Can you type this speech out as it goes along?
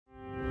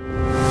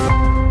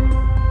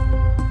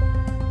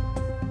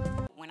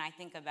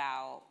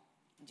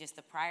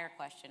prior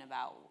question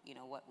about,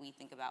 what we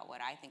think about,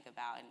 what I think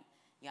about, and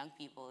young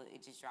people,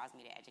 it just draws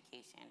me to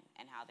education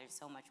and how there's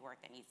so much work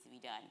that needs to be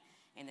done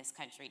in this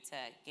country to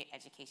get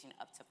education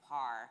up to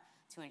par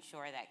to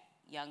ensure that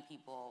young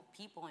people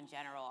in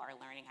general, are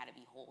learning how to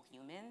be whole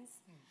humans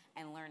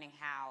and learning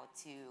how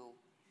to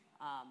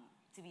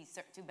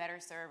better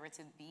serve or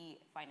to be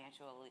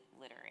financially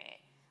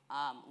literate,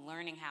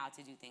 learning how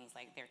to do things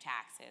like their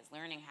taxes,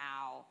 learning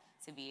how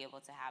to be able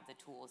to have the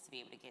tools to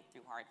be able to get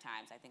through hard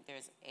times. I think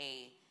there's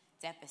a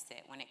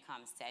deficit when it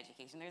comes to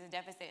education. There's a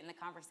deficit in the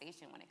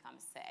conversation when it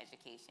comes to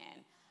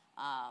education.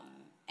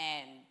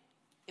 And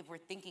if we're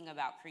thinking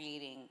about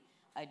creating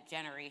a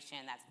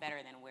generation that's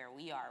better than where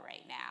we are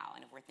right now,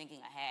 and if we're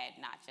thinking ahead,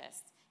 not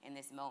just in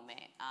this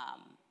moment,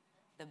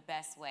 the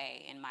best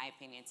way, in my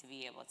opinion, to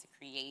be able to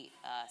create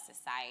a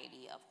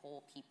society of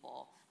whole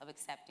people, of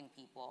accepting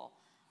people,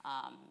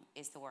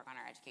 is to work on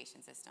our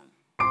education system.